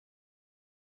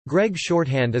Gregg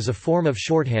shorthand is a form of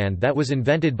shorthand that was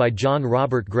invented by John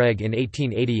Robert Gregg in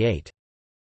 1888.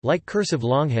 Like cursive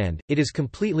longhand, it is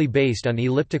completely based on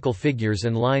elliptical figures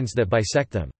and lines that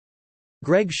bisect them.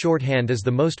 Gregg shorthand is the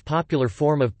most popular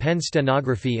form of pen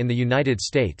stenography in the United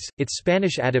States. Its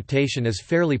Spanish adaptation is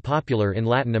fairly popular in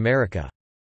Latin America.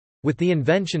 With the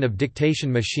invention of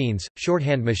dictation machines,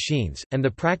 shorthand machines, and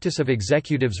the practice of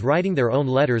executives writing their own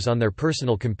letters on their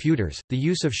personal computers, the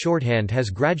use of shorthand has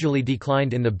gradually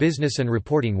declined in the business and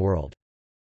reporting world.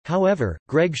 However,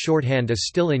 Gregg shorthand is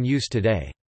still in use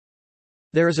today.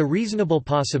 There is a reasonable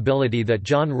possibility that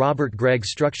John Robert Gregg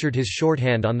structured his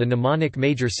shorthand on the mnemonic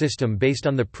major system based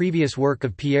on the previous work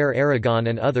of Pierre Aragon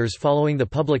and others following the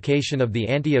publication of the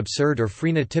Anti-Absurd or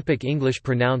Phrenologic English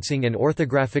Pronouncing and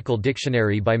Orthographical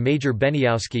Dictionary by Major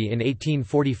Beniowski in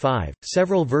 1845.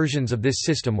 Several versions of this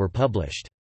system were published.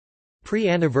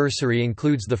 Pre-anniversary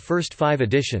includes the first 5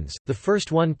 editions, the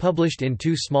first one published in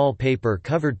 2 small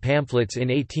paper-covered pamphlets in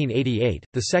 1888,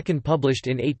 the second published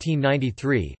in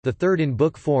 1893, the third in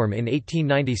book form in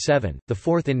 1897, the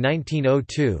fourth in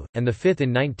 1902, and the fifth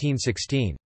in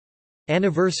 1916.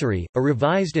 Anniversary, a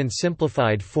revised and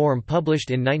simplified form published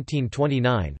in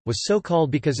 1929, was so called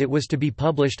because it was to be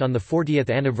published on the 40th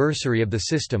anniversary of the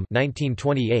system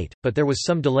 1928, but there was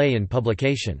some delay in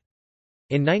publication.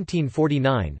 In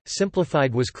 1949,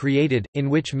 Simplified was created, in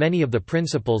which many of the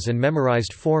principles and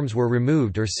memorized forms were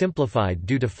removed or simplified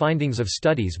due to findings of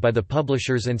studies by the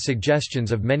publishers and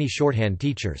suggestions of many shorthand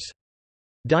teachers.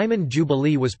 Diamond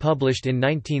Jubilee was published in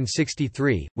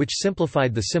 1963, which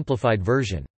simplified the simplified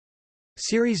version.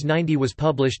 Series 90 was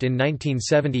published in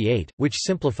 1978, which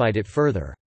simplified it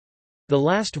further. The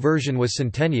last version was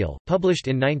Centennial, published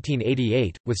in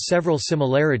 1988, with several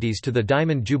similarities to the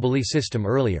Diamond Jubilee system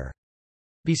earlier.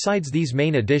 Besides these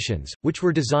main additions, which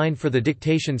were designed for the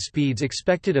dictation speeds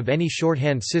expected of any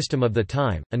shorthand system of the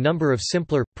time, a number of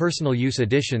simpler, personal use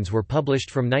editions were published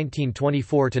from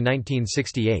 1924 to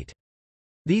 1968.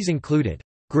 These included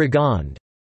Gregond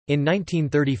in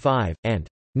 1935, and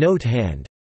Notehand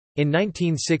in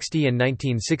 1960 and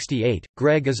 1968.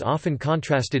 Gregg is often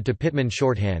contrasted to Pitman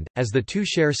shorthand, as the two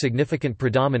share significant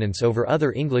predominance over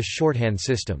other English shorthand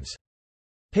systems.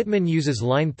 Pitman uses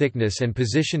line thickness and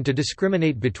position to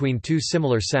discriminate between two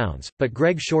similar sounds, but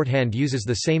Gregg shorthand uses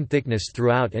the same thickness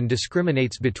throughout and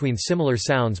discriminates between similar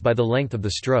sounds by the length of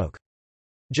the stroke.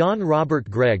 John Robert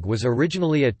Gregg was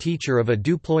originally a teacher of a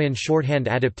Duployen shorthand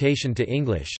adaptation to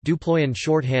English. Duployen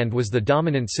shorthand was the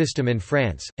dominant system in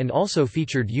France, and also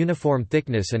featured uniform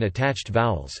thickness and attached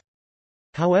vowels.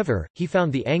 However, he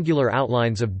found the angular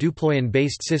outlines of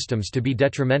Duployen-based systems to be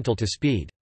detrimental to speed.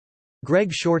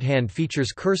 Gregg shorthand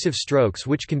features cursive strokes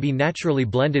which can be naturally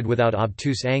blended without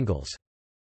obtuse angles.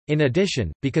 In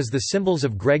addition, because the symbols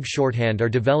of Gregg shorthand are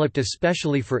developed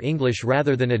especially for English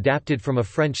rather than adapted from a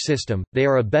French system, they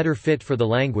are a better fit for the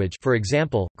language. For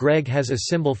example, Gregg has a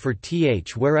symbol for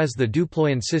th, whereas the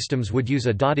Duployen systems would use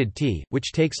a dotted t,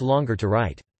 which takes longer to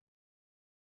write.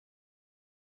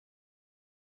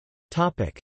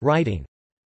 Writing.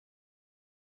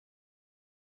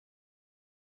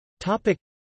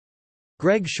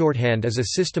 Gregg shorthand is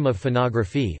a system of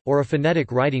phonography, or a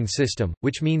phonetic writing system,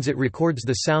 which means it records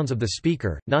the sounds of the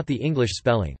speaker, not the English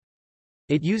spelling.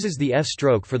 It uses the F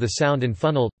stroke for the sound in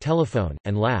funnel, telephone,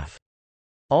 and laugh.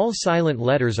 All silent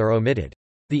letters are omitted.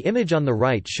 The image on the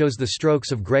right shows the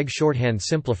strokes of Gregg shorthand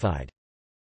simplified.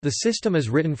 The system is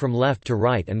written from left to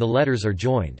right and the letters are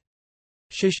joined.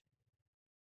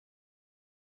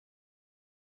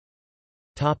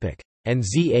 And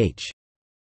ZH.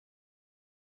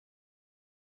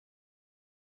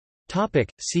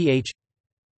 Ch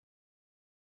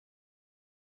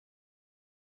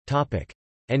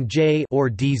and J or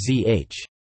DZH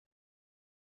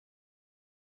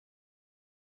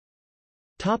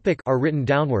are written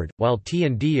downward, while T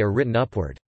and D are written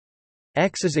upward.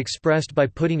 X is expressed by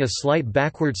putting a slight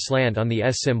backward slant on the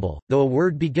S symbol, though a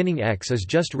word beginning X is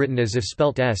just written as if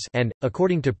spelt S, and,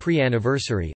 according to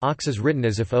pre-anniversary, OX is written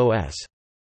as if OS.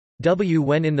 W,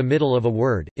 when in the middle of a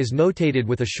word, is notated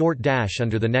with a short dash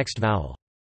under the next vowel.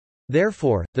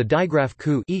 Therefore, the digraph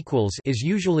Q equals is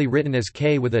usually written as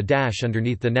K with a dash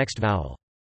underneath the next vowel.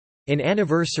 In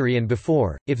anniversary and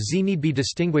before, if Z need be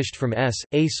distinguished from S,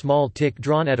 a small tick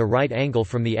drawn at a right angle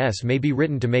from the S may be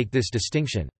written to make this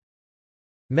distinction.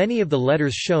 Many of the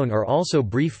letters shown are also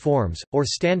brief forms, or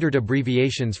standard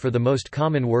abbreviations for the most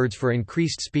common words for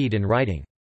increased speed in writing.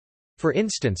 For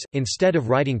instance, instead of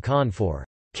writing con for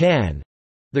can,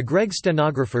 the Gregg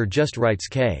stenographer just writes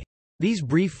K. These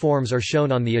brief forms are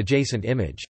shown on the adjacent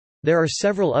image. There are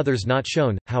several others not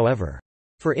shown, however.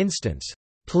 For instance,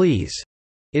 please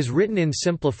is written in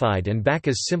simplified and back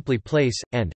as simply place,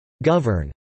 and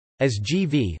govern as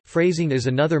GV. Phrasing is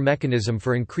another mechanism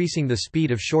for increasing the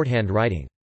speed of shorthand writing.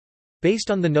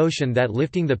 Based on the notion that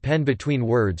lifting the pen between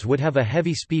words would have a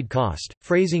heavy speed cost,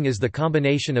 phrasing is the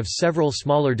combination of several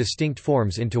smaller distinct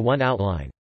forms into one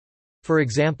outline. For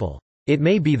example, it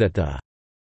may be that the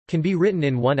can be written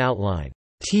in one outline.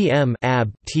 Tm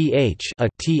ab th a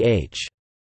th.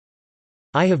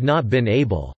 I have not been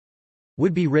able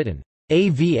would be written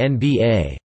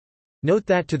avnba. Note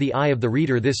that to the eye of the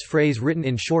reader this phrase written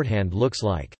in shorthand looks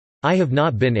like I have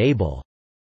not been able,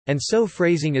 and so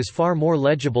phrasing is far more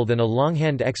legible than a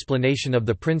longhand explanation of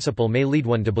the principle may lead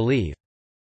one to believe.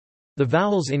 The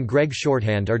vowels in Gregg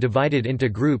shorthand are divided into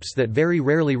groups that very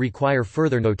rarely require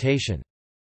further notation.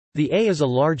 The A is a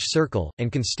large circle,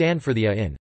 and can stand for the A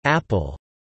in apple,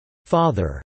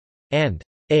 father, and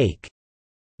ache.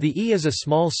 The E is a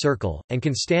small circle, and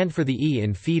can stand for the E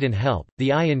in feed and help,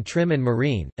 the I in trim and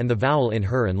marine, and the vowel in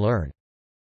her and learn.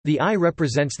 The I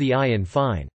represents the I in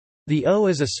fine. The O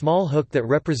is a small hook that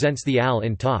represents the AL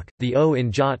in talk, the O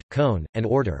in jot, cone, and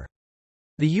order.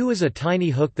 The U is a tiny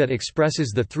hook that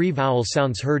expresses the three vowel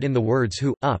sounds heard in the words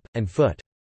who, up, and foot.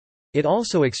 It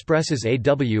also expresses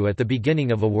AW at the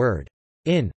beginning of a word.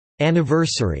 In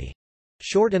anniversary,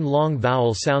 short and long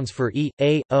vowel sounds for E,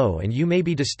 A, O and U may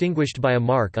be distinguished by a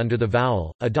mark under the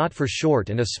vowel, a dot for short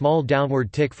and a small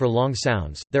downward tick for long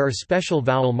sounds. There are special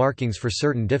vowel markings for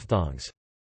certain diphthongs.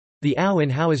 The OW in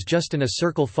how is just in a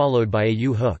circle followed by a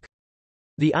U hook.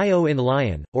 The IO in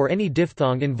lion, or any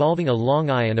diphthong involving a long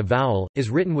I and a vowel,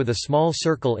 is written with a small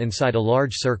circle inside a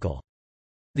large circle.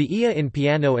 The IA in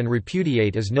piano and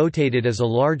repudiate is notated as a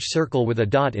large circle with a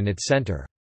dot in its center.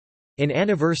 In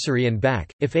anniversary and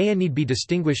back, if IA need be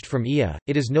distinguished from IA,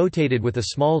 it is notated with a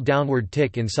small downward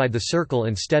tick inside the circle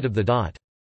instead of the dot.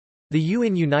 The U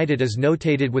in united is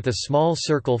notated with a small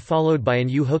circle followed by an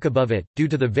U hook above it. Due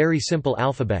to the very simple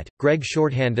alphabet, Gregg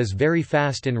shorthand is very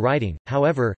fast in writing,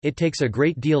 however, it takes a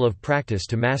great deal of practice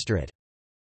to master it.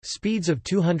 Speeds of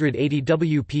 280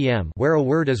 wpm, where a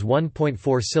word is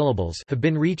 1.4 syllables, have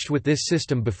been reached with this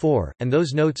system before, and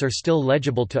those notes are still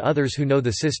legible to others who know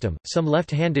the system. Some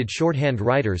left-handed shorthand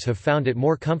writers have found it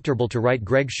more comfortable to write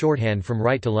Gregg shorthand from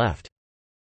right to left.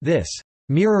 This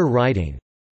mirror writing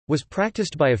was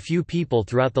practiced by a few people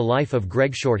throughout the life of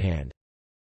Gregg shorthand.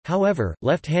 However,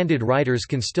 left-handed writers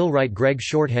can still write Gregg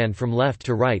shorthand from left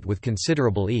to right with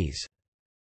considerable ease.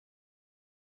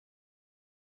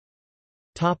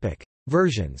 Topic: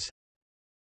 Versions.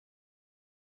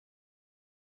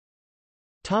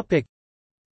 Topic: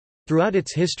 Throughout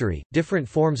its history, different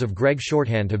forms of Gregg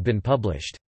shorthand have been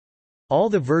published. All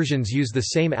the versions use the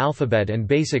same alphabet and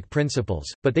basic principles,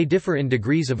 but they differ in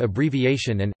degrees of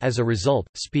abbreviation and, as a result,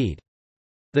 speed.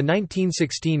 The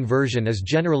 1916 version is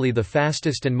generally the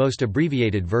fastest and most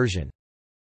abbreviated version.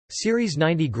 Series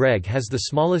 90 Gregg has the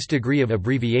smallest degree of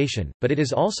abbreviation, but it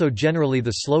is also generally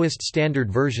the slowest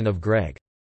standard version of Gregg.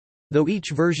 Though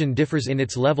each version differs in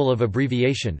its level of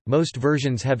abbreviation, most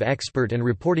versions have expert and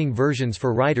reporting versions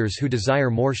for writers who desire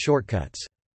more shortcuts.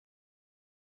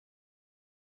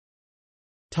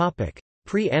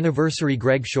 Pre-anniversary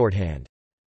Gregg shorthand.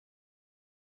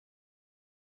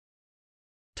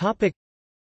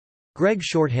 Gregg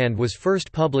shorthand was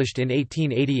first published in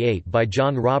 1888 by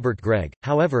John Robert Gregg,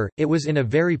 however, it was in a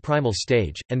very primal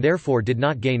stage, and therefore did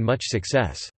not gain much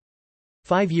success.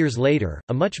 5 years later,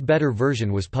 a much better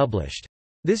version was published.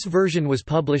 This version was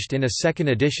published in a second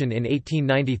edition in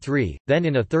 1893, then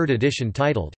in a third edition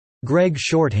titled, Gregg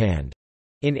shorthand,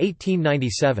 in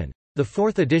 1897. The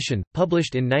fourth edition,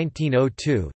 published in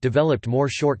 1902, developed more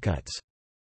shortcuts.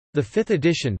 The fifth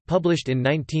edition, published in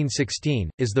 1916,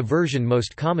 is the version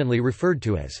most commonly referred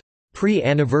to as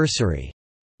pre-anniversary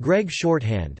Gregg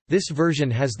shorthand. This version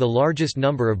has the largest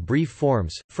number of brief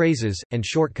forms, phrases, and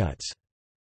shortcuts.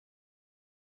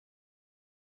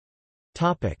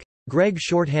 Gregg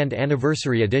shorthand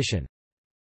anniversary edition.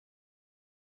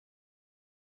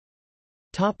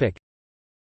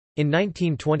 In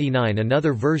 1929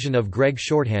 another version of Gregg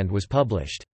shorthand was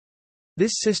published.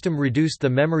 This system reduced the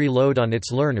memory load on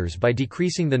its learners by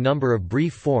decreasing the number of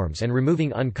brief forms and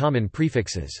removing uncommon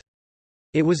prefixes.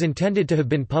 It was intended to have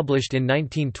been published in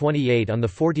 1928 on the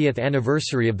 40th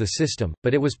anniversary of the system,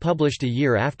 but it was published a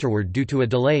year afterward due to a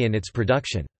delay in its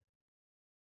production.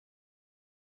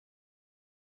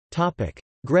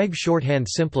 Gregg shorthand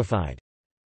simplified.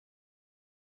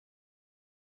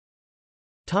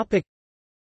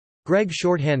 Gregg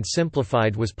shorthand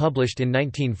simplified was published in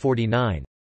 1949.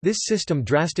 This system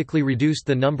drastically reduced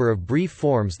the number of brief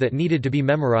forms that needed to be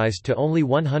memorized to only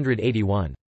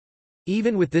 181.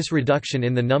 Even with this reduction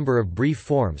in the number of brief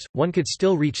forms, one could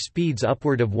still reach speeds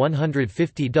upward of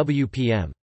 150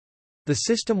 wpm. The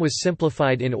system was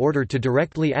simplified in order to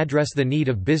directly address the need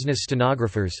of business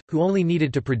stenographers, who only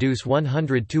needed to produce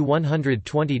 100 to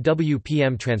 120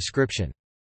 wpm transcription.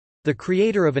 The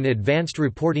creator of an advanced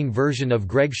reporting version of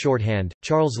Gregg shorthand,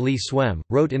 Charles Lee Swem,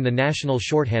 wrote in the National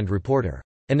Shorthand Reporter,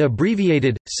 "An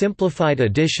abbreviated, simplified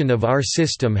edition of our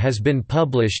system has been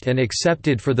published and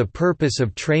accepted for the purpose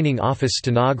of training office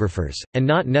stenographers, and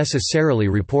not necessarily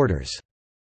reporters."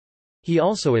 He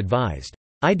also advised,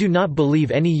 "I do not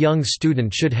believe any young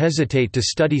student should hesitate to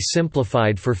study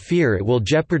simplified for fear it will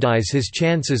jeopardize his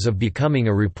chances of becoming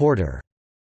a reporter.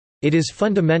 It is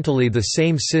fundamentally the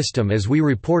same system as we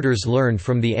reporters learned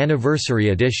from the anniversary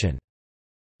edition.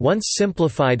 Once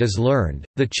simplified is learned,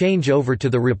 the change over to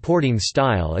the reporting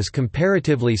style is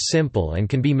comparatively simple and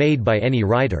can be made by any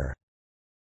writer."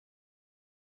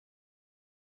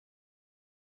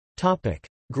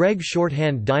 Gregg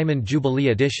Shorthand Diamond Jubilee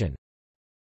Edition.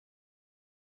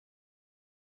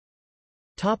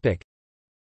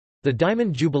 The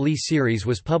Diamond Jubilee series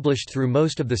was published through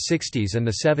most of the 60s and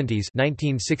the 70s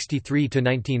 1963 to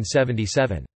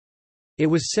 1977. It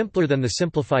was simpler than the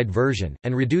simplified version,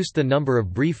 and reduced the number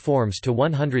of brief forms to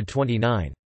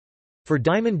 129. For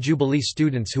Diamond Jubilee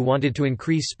students who wanted to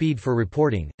increase speed for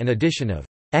reporting, an edition of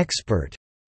Expert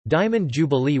Diamond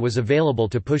Jubilee was available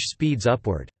to push speeds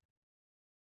upward.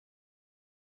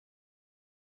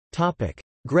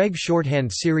 Gregg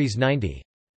Shorthand Series 90.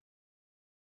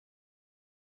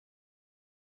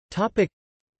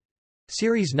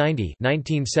 Series 90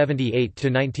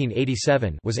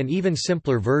 (1978–1987) was an even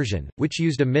simpler version, which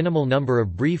used a minimal number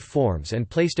of brief forms and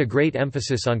placed a great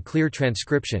emphasis on clear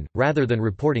transcription, rather than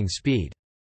reporting speed.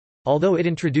 Although it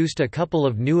introduced a couple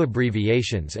of new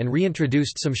abbreviations and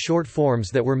reintroduced some short forms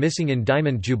that were missing in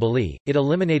Diamond Jubilee, it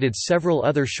eliminated several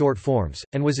other short forms,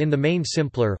 and was in the main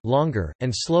simpler, longer,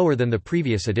 and slower than the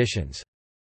previous editions.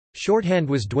 Shorthand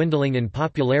was dwindling in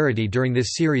popularity during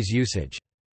this series usage.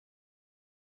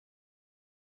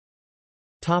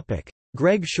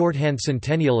 Gregg Shorthand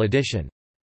Centennial Edition.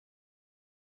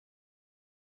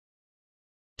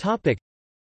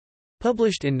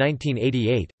 Published in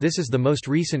 1988, this is the most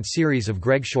recent series of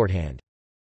Gregg Shorthand.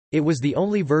 It was the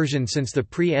only version since the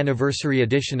pre-anniversary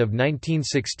edition of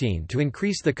 1916 to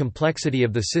increase the complexity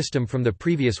of the system from the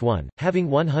previous one, having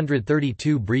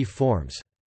 132 brief forms.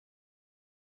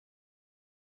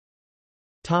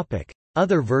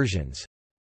 Other versions.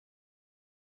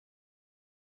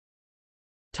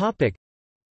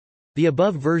 The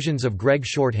above versions of Gregg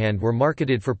Shorthand were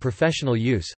marketed for professional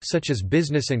use, such as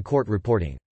business and court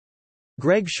reporting.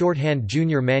 Gregg Shorthand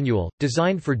Junior Manual,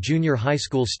 designed for junior high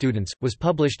school students, was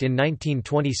published in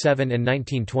 1927 and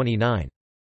 1929.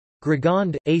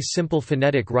 Gregg, A Simple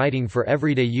Phonetic Writing for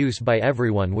Everyday Use by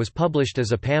Everyone was published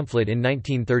as a pamphlet in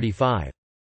 1935.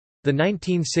 The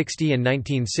 1960 and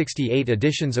 1968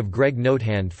 editions of Gregg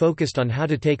Notehand focused on how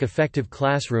to take effective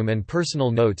classroom and personal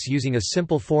notes using a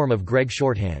simple form of Gregg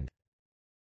Shorthand.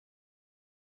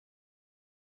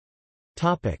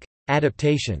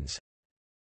 Adaptations.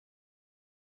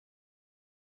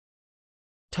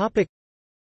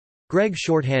 Gregg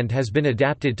Shorthand has been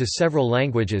adapted to several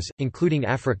languages, including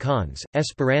Afrikaans,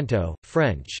 Esperanto,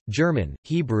 French, German,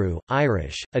 Hebrew,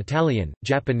 Irish, Italian,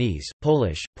 Japanese,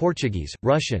 Polish, Portuguese,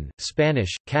 Russian,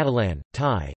 Spanish, Catalan,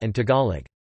 Thai, and Tagalog.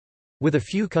 With a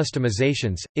few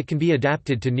customizations, it can be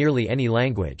adapted to nearly any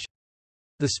language.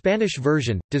 The Spanish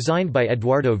version, designed by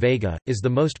Eduardo Vega, is the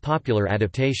most popular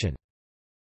adaptation.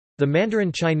 The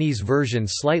Mandarin Chinese version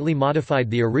slightly modified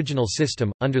the original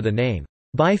system, under the name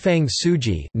Baifang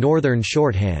Suji, Northern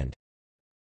Shorthand.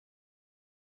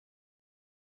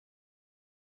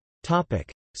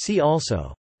 See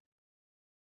also.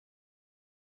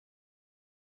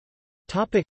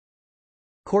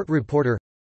 Court reporter,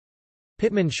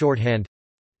 Pitman shorthand,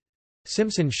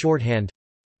 Simpson shorthand,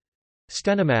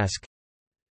 Stenomask,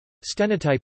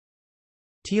 Stenotype,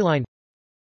 T-line,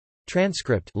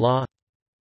 transcript law.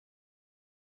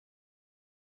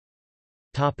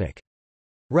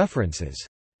 References.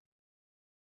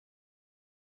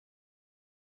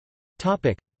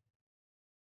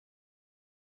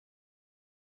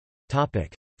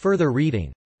 Further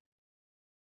reading.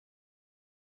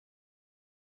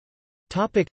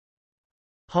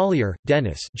 Hollier,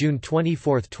 Dennis. June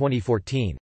 24,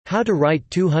 2014. How to Write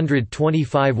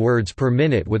 225 Words per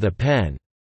Minute with a Pen.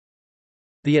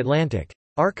 The Atlantic.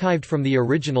 Archived from the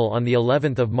original on the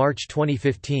 11th of March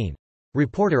 2015.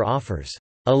 Reporter offers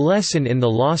a lesson in the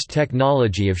lost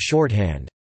technology of shorthand.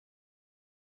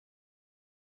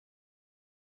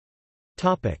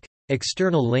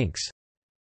 External links.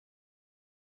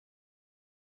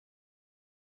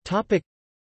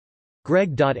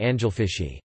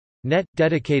 Gregg.angelfishy.net,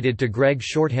 dedicated to Gregg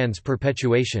shorthand's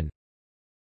perpetuation.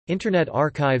 Internet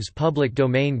Archive's public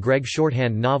domain Gregg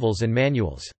shorthand novels and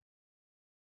manuals.